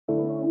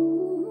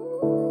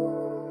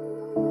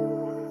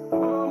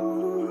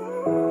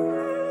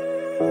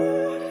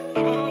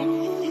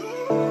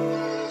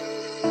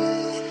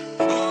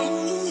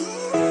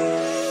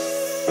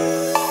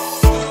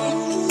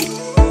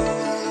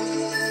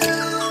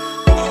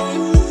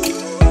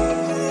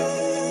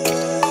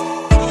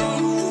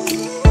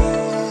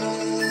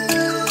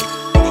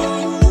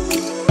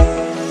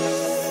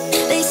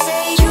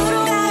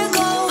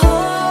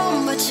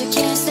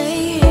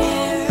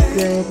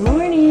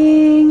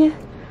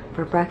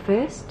for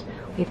breakfast.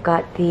 We've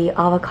got the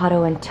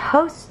avocado and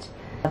toast,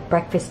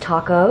 breakfast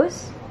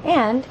tacos,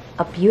 and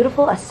a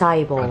beautiful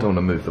acai bowl. I don't want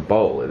to move the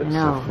bowl, it's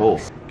so full.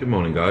 Good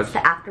morning, guys.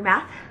 The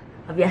aftermath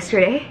of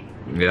yesterday.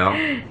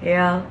 Yeah.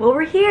 Yeah. Well,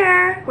 we're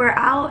here. We're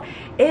out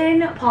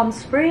in Palm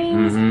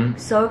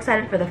Springs. So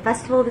excited for the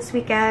festival this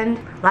weekend.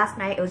 Last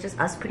night it was just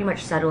us pretty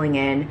much settling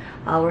in.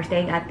 We're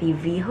staying at the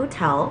V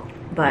Hotel,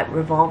 but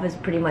Revolve has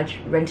pretty much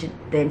rented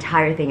the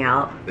entire thing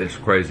out. It's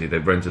crazy.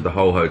 They've rented the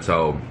whole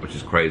hotel, which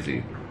is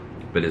crazy.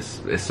 But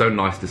it's so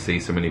nice to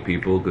see so many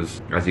people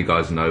because, as you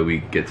guys know, we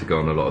get to go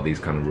on a lot of these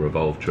kind of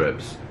Revolve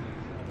trips.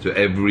 So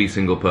every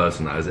single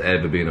person that has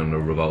ever been on a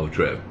Revolve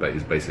trip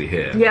is basically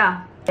here.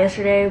 Yeah.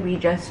 Yesterday we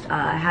just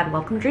had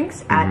welcome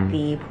drinks at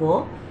the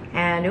pool,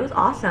 and it was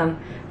awesome.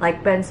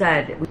 Like Ben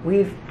said,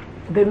 we've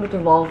been with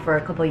Revolve for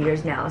a couple of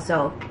years now,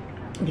 so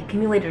we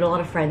accumulated a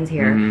lot of friends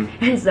here,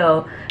 and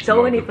so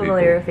many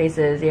familiar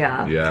faces.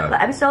 Yeah.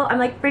 But I'm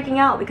like freaking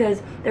out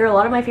because there are a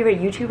lot of my favorite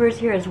YouTubers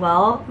here as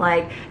well,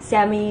 like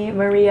Sammy,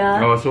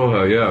 Maria. Oh, I saw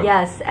her. Yeah.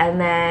 Yes, and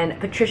then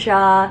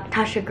Patricia,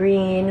 Tasha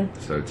Green.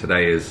 So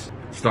today is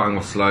starting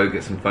off slow,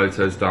 get some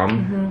photos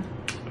done.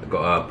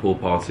 Got a pool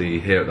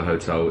party here at the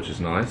hotel, which is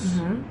nice.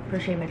 For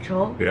Shay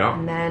Mitchell. Yeah.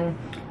 And then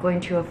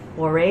going to a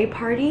foray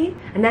party,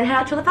 and then head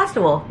out to the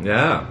festival.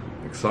 Yeah,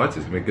 excited.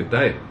 It's gonna be a good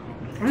day.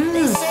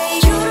 They say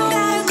you don't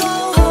gotta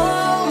go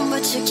home,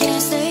 but you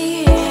can't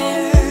stay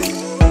here.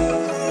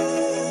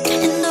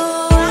 And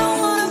no, I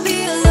don't wanna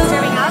be alone.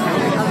 Serving up a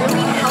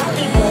really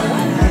healthy bowl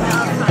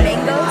of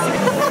mangoes.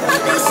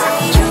 They say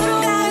you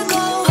don't gotta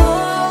go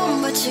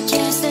home, but you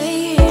can't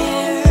stay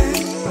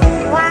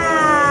here. Wow.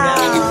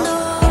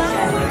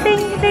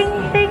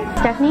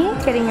 Stephanie,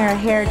 getting her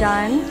hair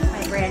done.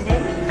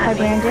 By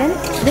Brandon. I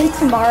think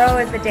tomorrow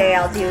is the day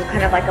I'll do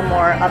kind of like a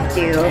more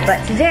updo,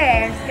 but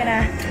today I'm just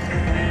gonna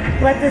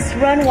let this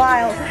run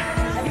wild.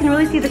 I can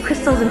really see the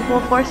crystals in full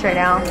force right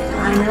now.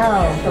 I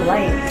know, the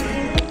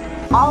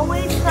lights.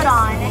 Always put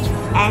on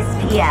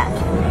SPF.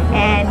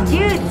 And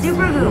dude,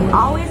 super glue,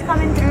 always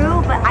coming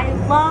through, but I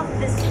love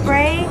this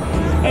spray.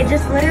 It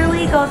just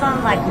literally goes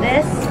on like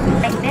this,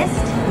 like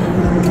mist.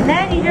 And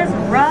then you just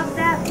rub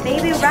that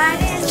baby right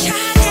in.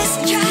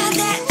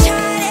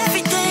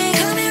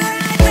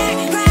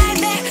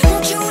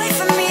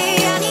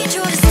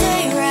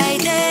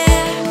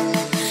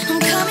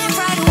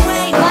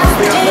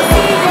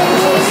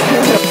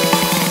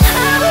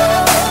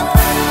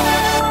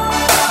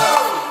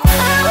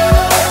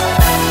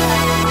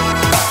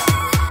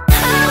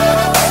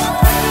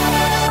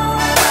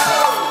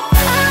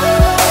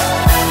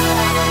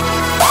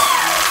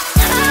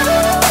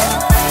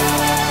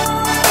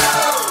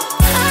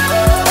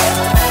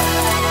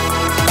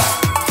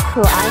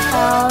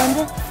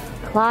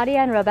 Claudia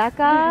and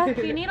Rebecca. A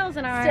few needles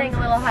in our Staying a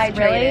little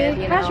hydrated.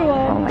 Really casual.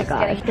 Oh my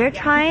gosh. They're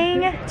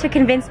trying to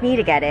convince me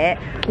to get it.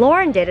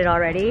 Lauren did it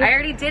already. I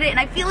already did it and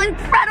I feel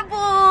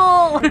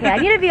incredible. Okay, I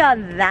need to be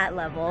on that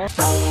level.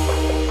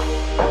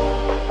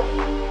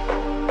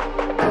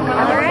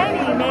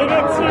 Alright, we made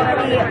it to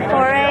the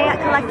Foray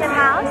Collective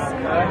House.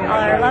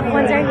 All our loved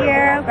ones are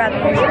here,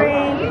 grabbing a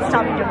drink,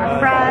 stopping to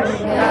refresh.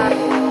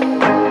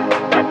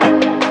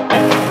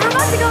 We're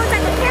about to go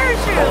inside the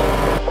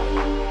parachute.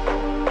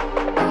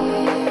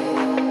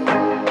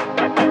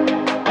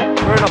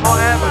 We're in a hot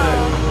air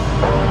balloon.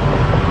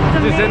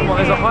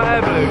 There's a hot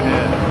air balloon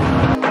here.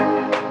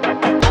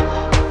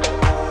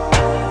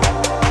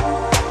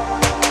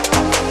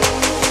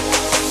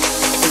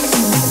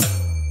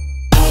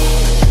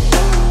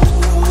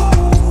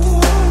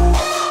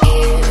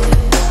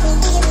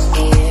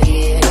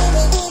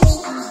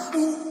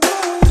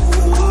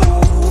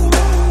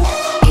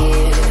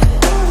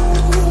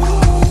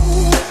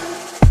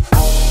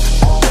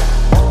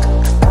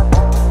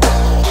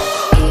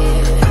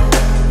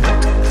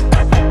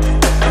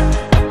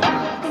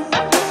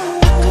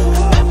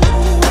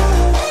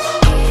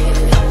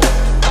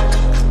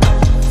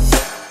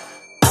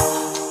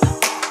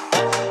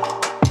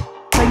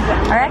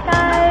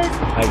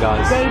 Hey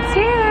guys. Day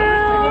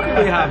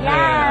 2. We have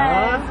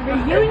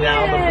reunion.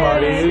 now the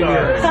party.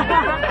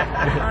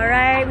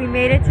 Alright, we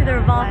made it to the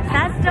Revolve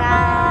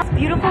Festival. It's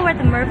beautiful. We're at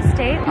the Murph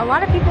State. A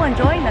lot of people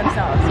enjoying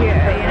themselves here,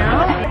 you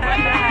know?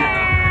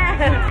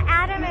 Yeah.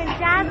 Adam and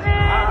Jasmine.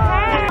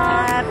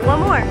 Hey. One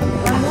more.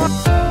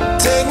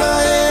 Take my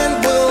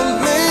hand, we'll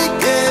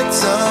make it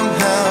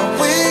somehow.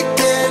 We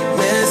can't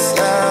miss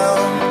out.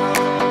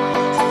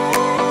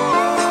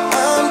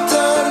 I'm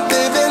done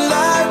living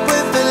life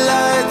with the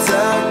lights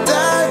out.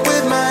 Die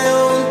with my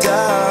own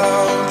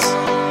doubts.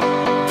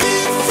 Be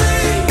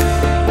free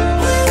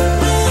with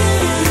me.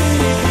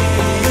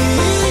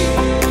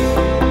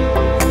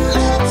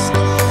 Let's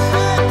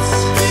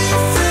be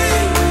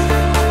free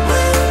with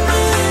me.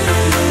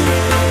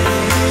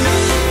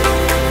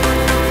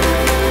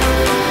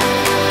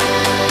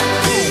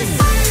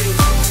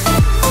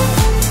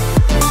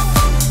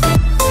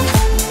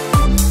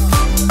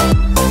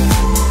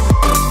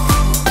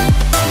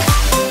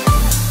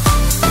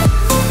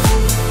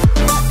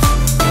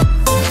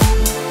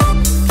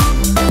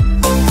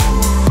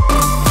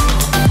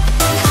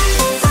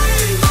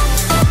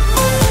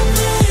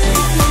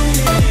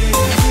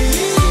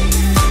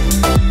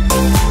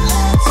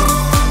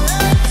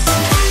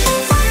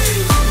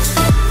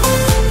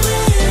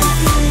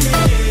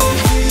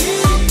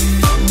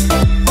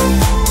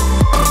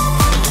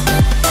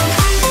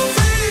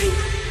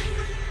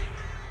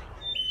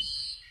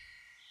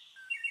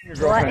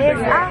 What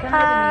is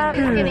up?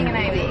 Getting an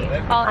IV.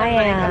 I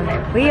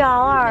am. We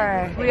all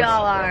are. We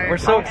all are. We're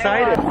so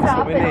excited. That's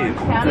what we need.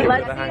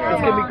 Let's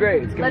It's gonna be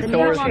great. It's gonna be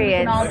Let's so be we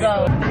can all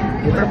go.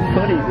 It's a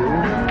buddy, dude.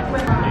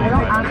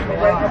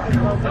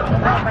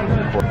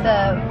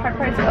 The hard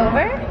part's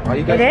over. Are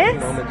you guys It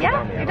is?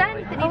 Yeah, you're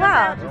done. Oh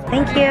wow.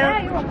 Thank you.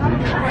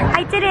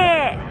 I did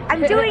it.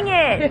 I'm doing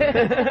it. Yay.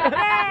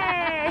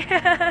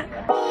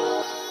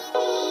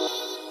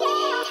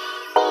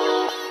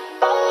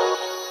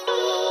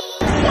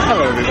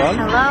 Hello, everyone.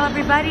 Hello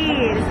everybody.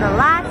 It is the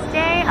last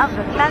day of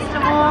the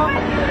festival.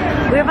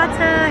 We're about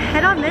to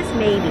head on this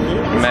maybe.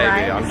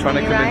 Maybe. I'm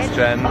trying to convince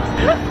Jen.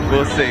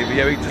 We'll see. But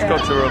yeah, we just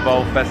got to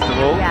Revolve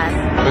Festival. Yes.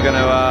 We're going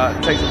to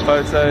take some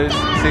photos,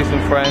 see some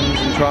friends,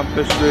 and try and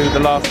push through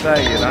the last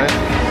day, you know?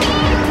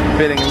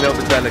 Feeling a little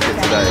bit delicate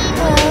today.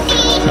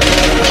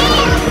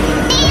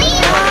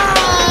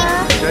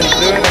 Jen's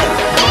doing it.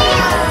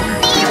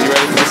 You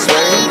ready for the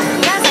swing?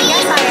 Yes, I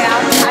guess I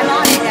am. I'm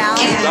on it now.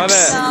 Done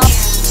it.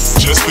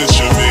 Just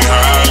picture me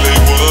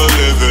Hollywood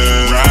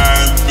living,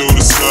 riding through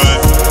the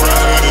sun,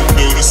 riding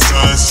through the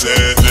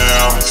sunset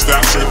now.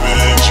 Stop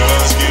tripping,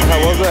 just give me How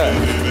was it?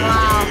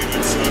 Wow.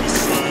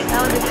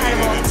 That was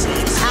incredible.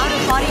 Out of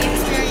body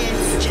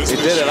experience. You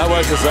did it. That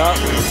woke us up.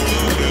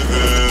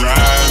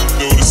 riding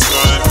through the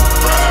sun,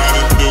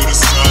 riding through the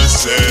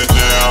sunset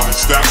now.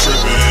 Stop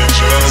tripping,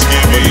 just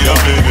give me a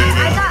minute.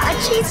 I got a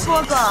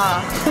cheeseburger.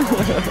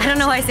 I don't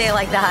know why I say it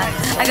like that.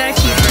 I got a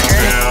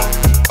cheeseburger. Now,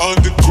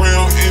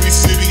 underground, any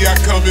city I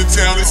come in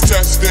town, it's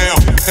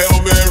touchdown. Hail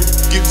Mary,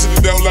 get to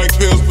the dough like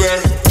Pillsbury.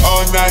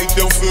 All night,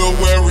 don't feel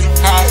worried.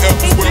 However,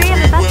 Day 3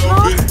 of the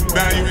festival.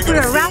 now you ain't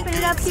We're gonna wrapping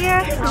it up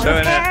here. We're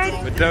Doing prepared.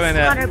 it. We're doing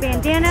Got our it.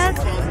 bandanas.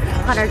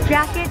 Got our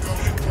jackets.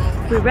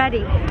 We're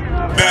ready.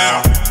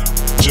 Now,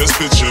 just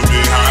picture me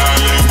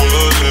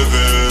Hollywood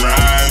living,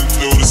 riding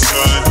through the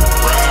sun,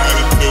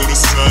 riding through the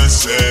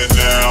sunset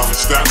now.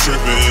 Stop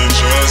tripping,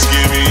 just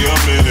give me a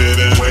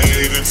minute and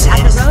wait until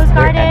At the Rose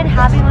Garden,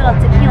 having a little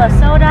tequila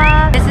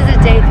soda. This is a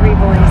day 3,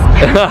 boys.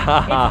 It's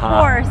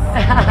horse.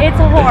 It's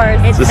a horse.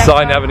 It's a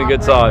sign you're having a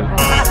good time.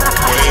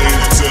 wait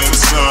until the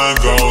sun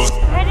goes.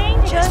 Heading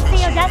to go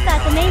see Odessa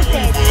at the main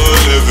stage.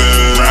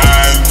 Living,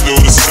 riding through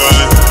the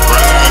sun,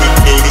 riding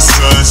through the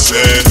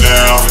sunset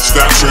now.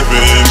 Stop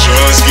tripping,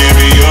 just give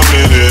me a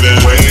minute and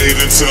wait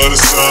until the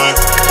sun,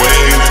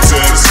 wait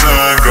until the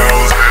sun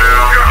goes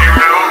down. You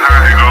know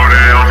how it go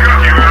down,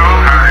 you know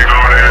how it go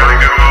down.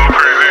 Get a little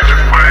crazy,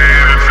 just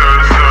wait until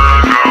the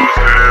sun goes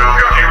down.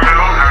 You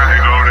know how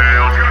it go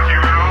down, you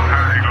know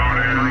how it go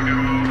down. Get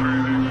a little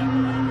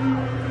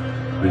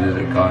crazy. We did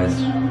it, guys.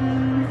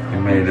 We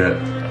made it.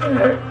 I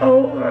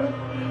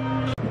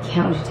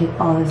can't wait to take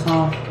all this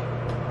off.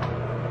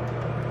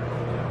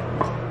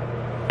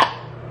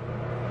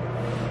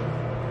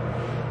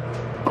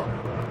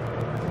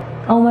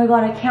 Oh my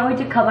god, I can't wait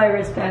to cut my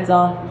wristbands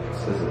off.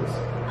 Scissors.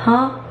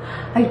 Huh?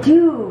 I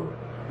do.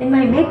 In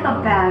my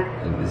makeup bag.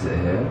 Is it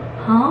here?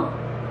 Huh?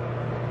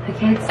 I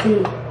can't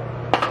see.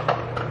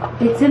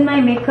 It's in my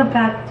makeup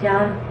bag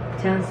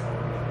downstairs.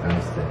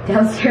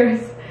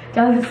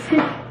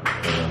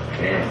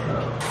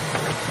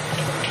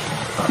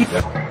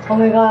 Oh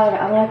my god,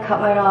 I'm gonna cut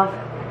mine off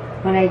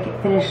when I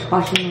finish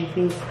washing my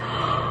face.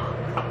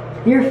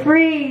 You're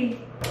free!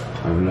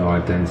 I have no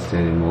identity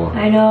anymore.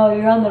 I know,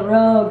 you're on the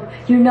road.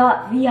 You're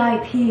not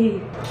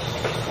VIP.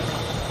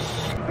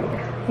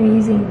 I'm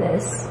using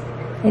this.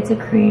 It's a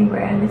Korean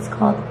brand. It's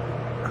called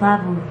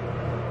Clavo.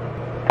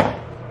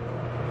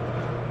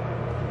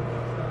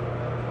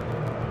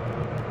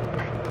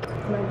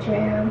 My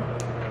jam.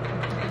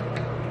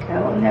 I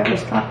will never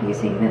stop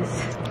using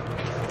this.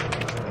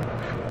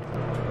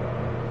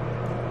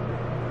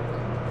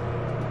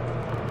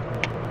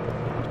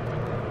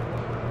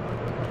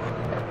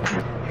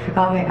 I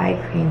forgot my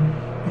eye cream.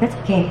 But that's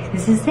okay.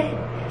 This is it.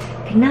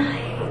 Good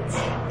night.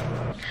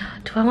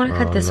 Do I want to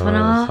cut this one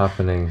off? It's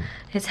happening.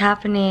 It's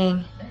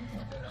happening.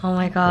 Oh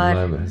my The god.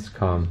 moment has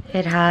come.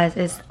 It has.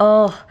 It's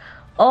oh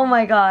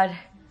my god.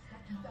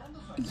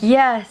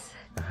 Yes.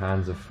 The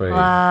hands are free.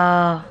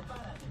 Wow.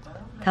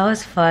 That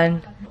was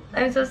fun.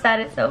 I'm so sad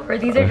it's over.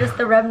 These are just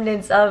the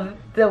remnants of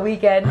the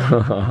weekend.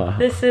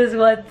 This is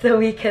what the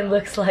weekend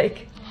looks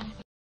like.